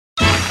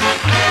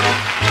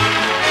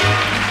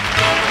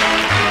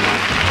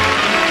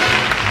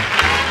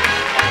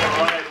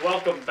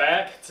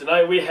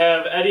Tonight we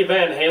have Eddie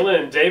Van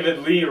Halen and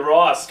David Lee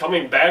Roth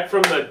coming back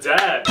from the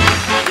dead.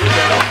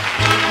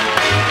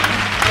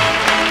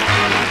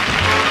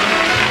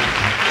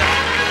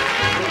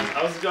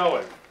 How's it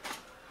going?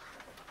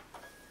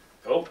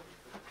 Oh.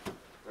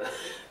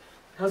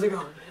 How's it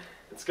going?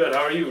 It's good.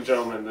 How are you,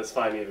 gentlemen, this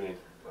fine evening?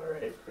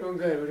 Alright, we're doing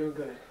good, we're doing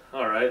good.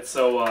 Alright,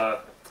 so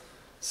how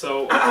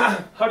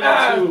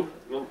do you two...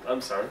 Oh,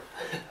 I'm sorry.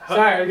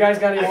 Sorry, you guys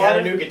got any water? I got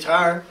a new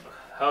guitar.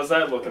 How's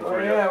that looking for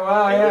you? Yeah,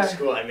 wow, It yeah. looks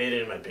cool. I made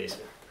it in my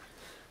basement.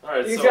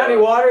 Alright, You so... got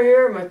any water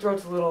here? My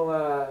throat's a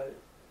little,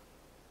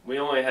 We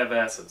only have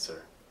acid,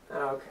 sir.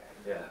 Oh, okay.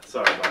 Yeah,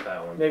 sorry about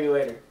that one. Maybe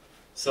later.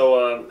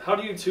 So, how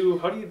do you two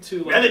like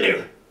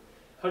Revenue.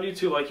 how do you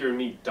two like your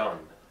meat done?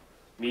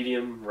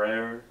 Medium,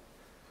 rare?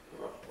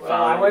 Well,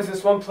 I went to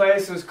this one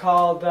place, it was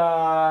called,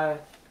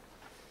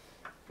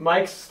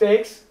 Mike's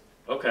Steaks.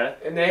 Okay.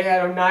 And they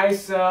had a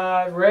nice,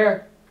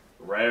 rare.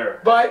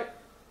 Rare. But,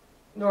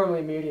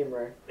 normally medium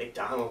rare.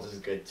 McDonald's is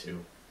good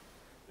too.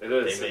 It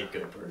is. They make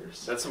good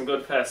burgers. That's some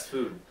good fast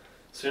food.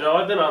 So, you know,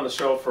 I've been on the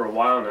show for a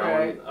while now,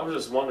 Right. and I was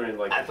just wondering,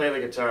 like... I play the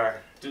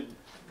guitar.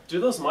 Do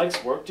those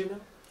mics work, do you know?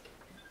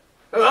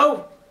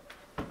 Hello?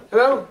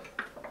 Hello?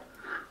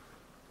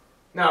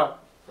 No.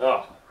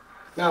 Oh.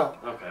 No.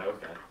 Okay.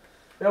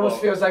 It almost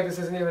Well- feels like this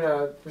isn't even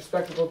a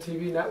respectable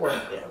TV network.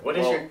 Yeah. What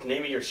is your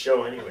name of your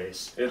show,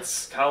 anyways?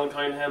 It's Colin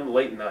Cunningham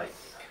Late Night.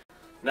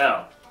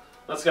 Now,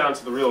 let's get on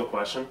to the real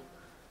question.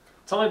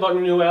 Tell me about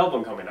your new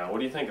album coming out. What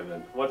do you think of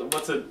it?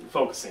 What's it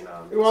focusing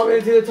on? You want me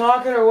to do the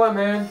talking or what,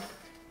 man?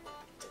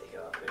 Take it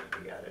off, man.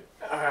 You got it.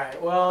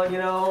 Alright, well, you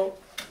know,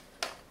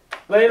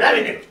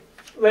 Revenue.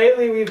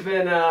 lately we've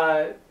been,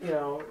 you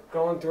know,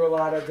 going through a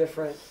lot of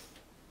different,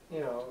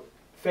 you know,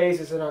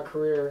 phases in our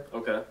career.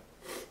 Okay.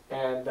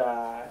 And,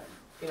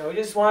 you know, we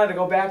just wanted to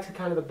go back to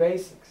kind of the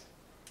basics.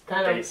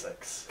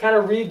 Basics. Kind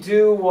of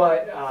redo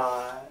what,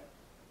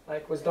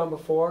 like, was done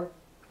before.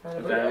 Kind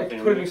of Okay,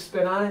 put a new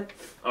spin on it.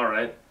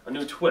 Alright. A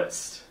new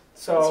twist.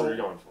 So, That's what you're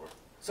going for.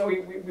 So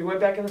we went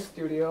back in the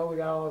studio, we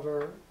got all of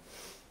our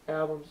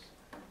albums,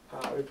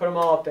 we put them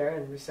all up there,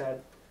 and we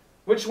said,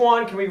 which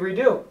one can we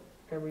redo?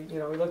 And we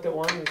looked at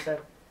one and we said,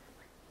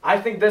 I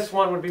think this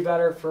one would be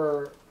better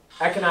for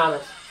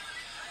economics.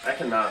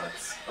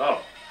 Economics.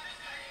 Oh.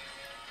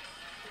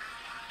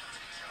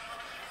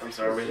 I'm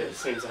sorry, we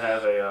seem to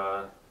have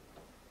a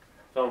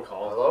phone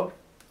call. Hello?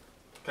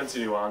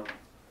 Continue on.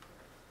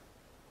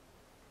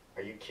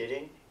 Are you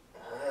kidding?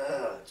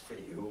 It's for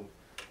you.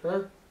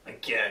 Huh?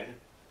 Again.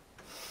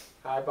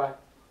 Alright, bye.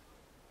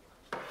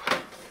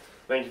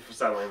 Thank you for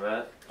settling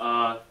that.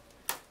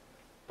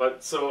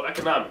 But so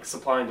economics,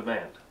 supply and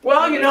demand. Well,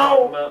 What you are they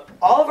talking know, about?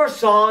 all of our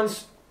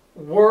songs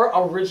were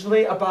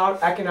originally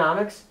about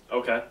economics,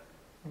 Okay.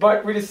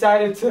 but we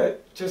decided to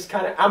just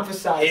kind of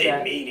emphasize Hidden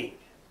that. meaning.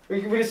 We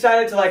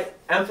decided to, like,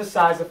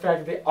 emphasize the fact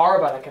that they are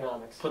about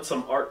economics. Put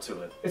some art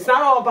to it. It's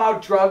not all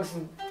about drugs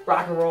and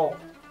rock and roll,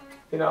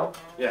 you know?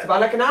 Yeah. It's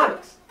about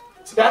economics.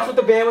 It's That's about- what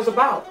the band was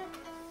about.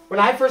 When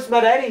I first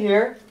met Eddie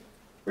here,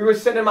 we were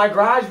sitting in my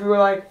garage, we were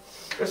like,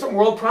 there's some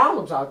world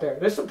problems out there.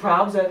 There's some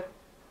problems that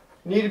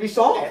need to be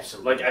solved.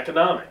 Absolutely. like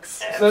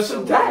economics. So there's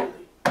some debt.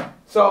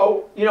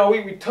 So, you know,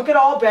 we took it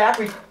all back.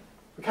 We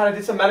kind of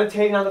did some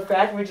meditating on the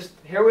fact, and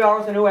here we are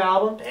with a new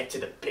album. Back to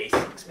the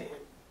basics, man.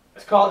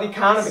 It's called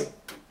Economy.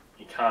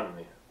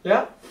 Economy.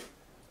 Yeah?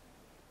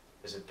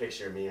 There's a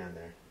picture of me on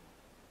there.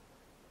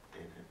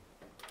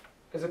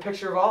 There's a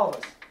picture of all of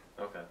us.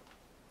 Okay.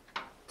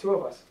 Two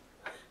of us.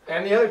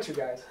 And the other two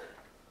guys.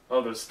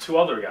 Oh, there's two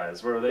other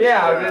guys. Where are they?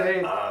 Yeah, Uh,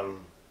 they I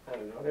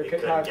don't know. they They're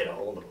couldn't get a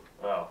hold of them.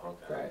 Oh,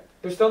 okay. Right.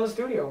 They're still in the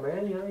studio,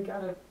 man. You know, you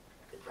gotta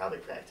They're probably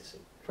practicing.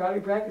 probably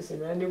practicing,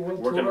 man. New World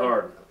Working Tour.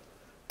 hard.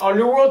 Our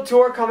New World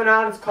Tour coming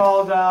out. It's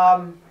called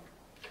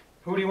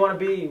Who Do You Want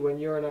to Be When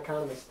You're an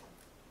Economist?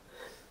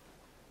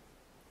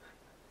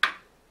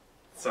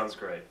 Sounds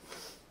great.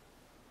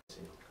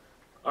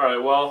 All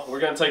right. Well, we're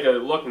gonna take a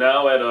look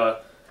now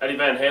at Eddie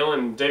Van Halen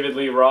and David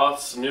Lee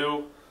Roth's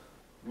new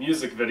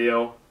music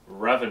video,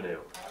 Revenue.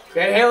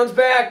 Van Halen's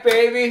back,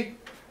 baby!